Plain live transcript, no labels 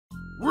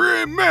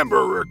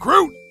Remember,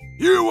 recruit,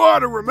 you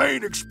are to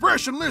remain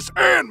expressionless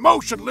and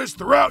motionless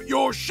throughout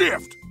your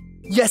shift.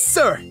 Yes,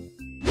 sir.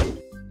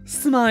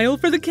 Smile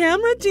for the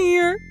camera,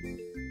 dear.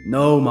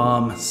 No,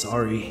 Mom,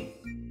 sorry.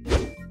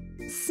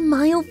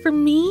 Smile for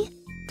me,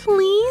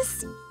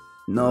 please?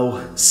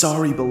 No,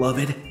 sorry,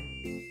 beloved.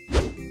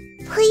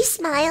 Please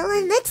smile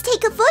and let's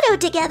take a photo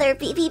together,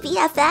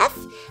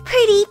 BBBFF.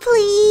 Pretty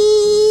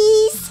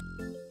please.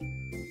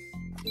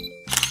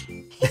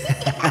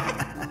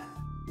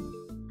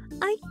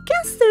 I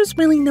guess there's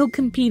really no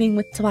competing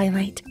with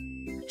Twilight.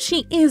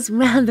 She is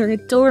rather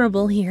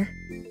adorable here.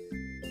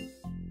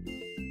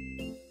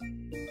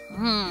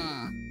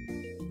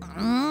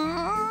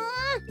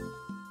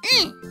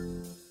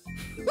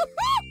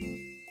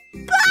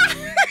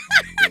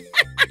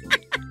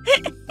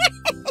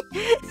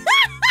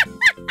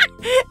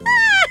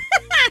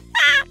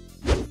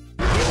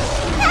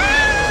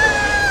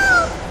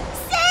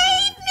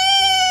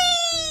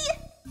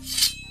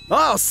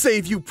 I'll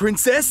save you,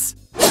 princess!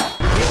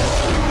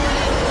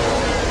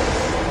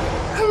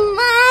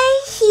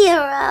 My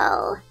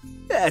hero.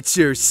 At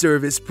your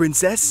service,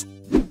 princess.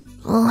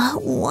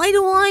 Why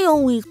do I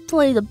always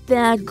play the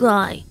bad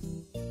guy?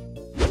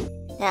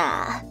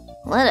 Ah,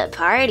 what a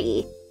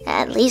party.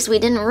 At least we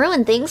didn't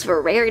ruin things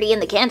for Rarity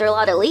and the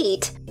Canterlot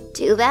Elite.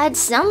 Too bad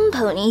some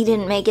pony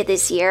didn't make it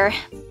this year.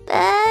 But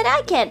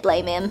I can't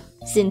blame him,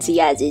 since he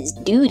has his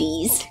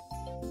duties.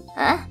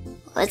 Huh?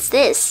 What's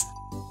this?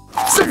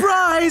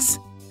 Surprise!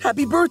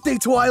 Happy birthday,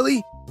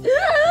 Twily!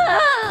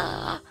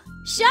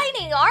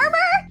 Shining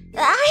armor?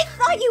 I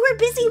thought you were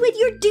busy with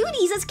your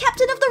duties as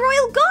captain of the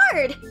Royal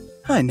Guard.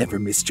 I never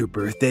missed your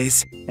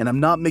birthdays, and I'm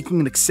not making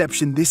an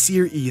exception this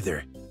year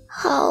either.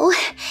 Oh,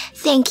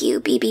 thank you,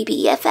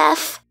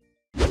 BBBFF.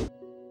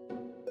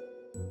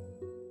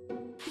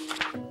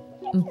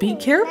 Be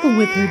careful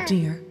with her,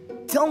 dear.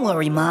 Don't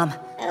worry, Mom.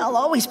 I'll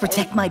always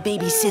protect my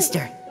baby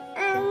sister.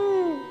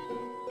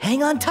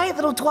 Hang on tight,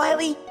 little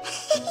Twily.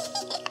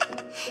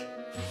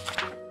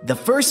 The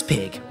first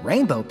pig,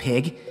 Rainbow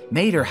Pig,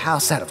 made her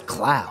house out of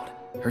cloud.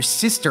 Her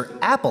sister,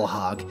 Apple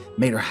Hog,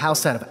 made her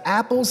house out of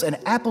apples and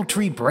apple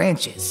tree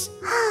branches.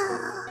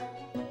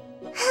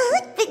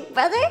 Look, big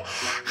brother,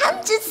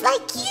 I'm just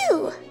like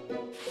you.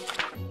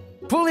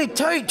 Pull it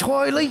tight,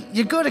 Twilight.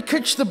 You gotta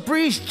catch the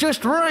breeze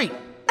just right.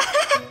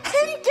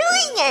 I'm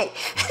doing it.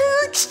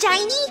 Look,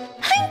 Shiny,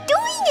 I'm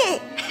doing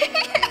it.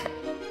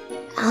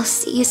 I'll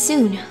see you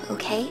soon,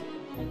 okay?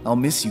 I'll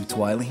miss you,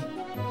 Twily.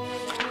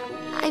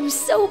 I'm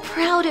so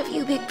proud of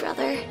you, big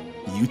brother.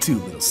 You too,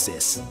 little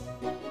sis.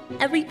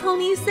 Every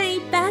pony say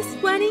best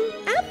wedding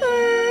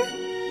ever!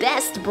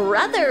 Best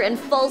brother and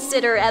full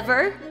sitter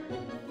ever.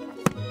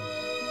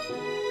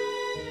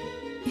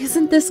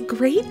 Isn't this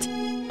great?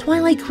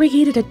 Twilight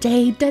created a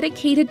day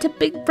dedicated to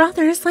big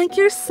brothers like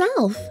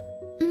yourself.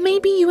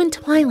 Maybe you and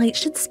Twilight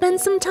should spend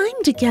some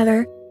time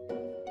together.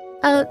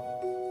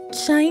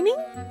 Shining?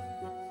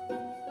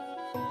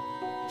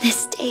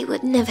 This day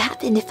wouldn't have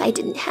happened if I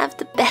didn't have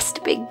the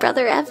best big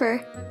brother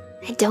ever.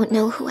 I don't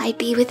know who I'd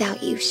be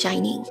without you,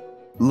 Shining.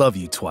 Love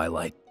you,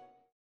 Twilight.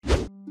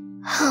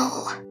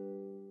 Oh.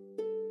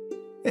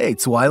 Hey,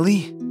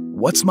 Twily.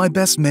 What's my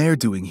best mare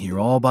doing here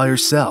all by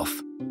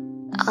herself?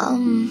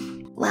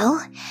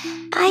 Well,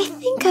 I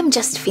think I'm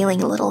just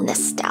feeling a little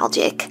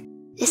nostalgic.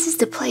 This is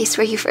the place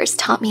where you first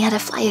taught me how to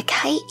fly a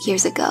kite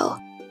years ago.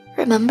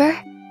 Remember?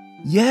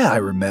 Yeah, I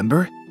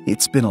remember.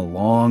 It's been a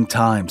long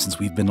time since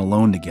we've been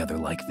alone together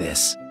like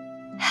this.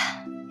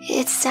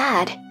 It's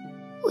sad.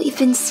 We've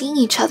been seeing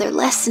each other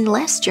less and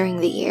less during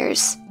the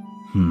years.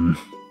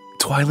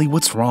 Twily,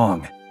 what's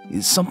wrong?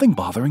 Is something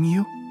bothering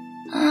you?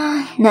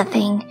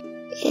 Nothing.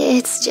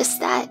 It's just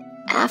that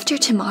after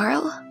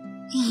tomorrow,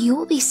 you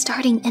will be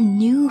starting a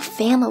new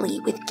family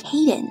with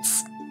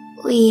Cadence.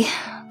 We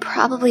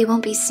probably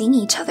won't be seeing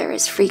each other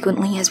as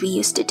frequently as we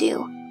used to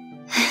do.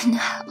 And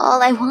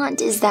all I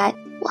want is that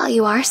while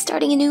you are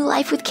starting a new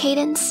life with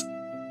Cadence,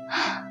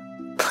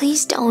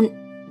 please don't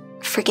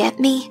forget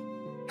me.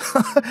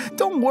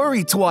 Don't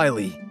worry,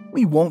 Twily.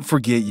 We won't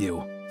forget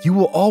you. You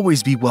will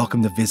always be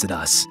welcome to visit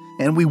us,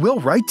 and we will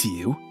write to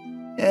you.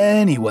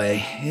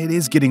 Anyway, it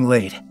is getting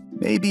late.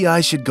 Maybe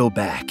I should go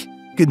back.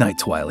 Good night,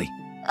 Twily.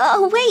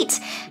 Oh, wait!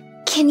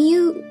 Can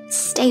you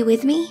stay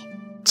with me?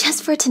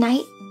 Just for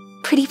tonight?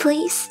 Pretty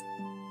please?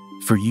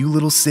 For you,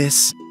 little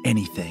sis,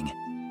 anything.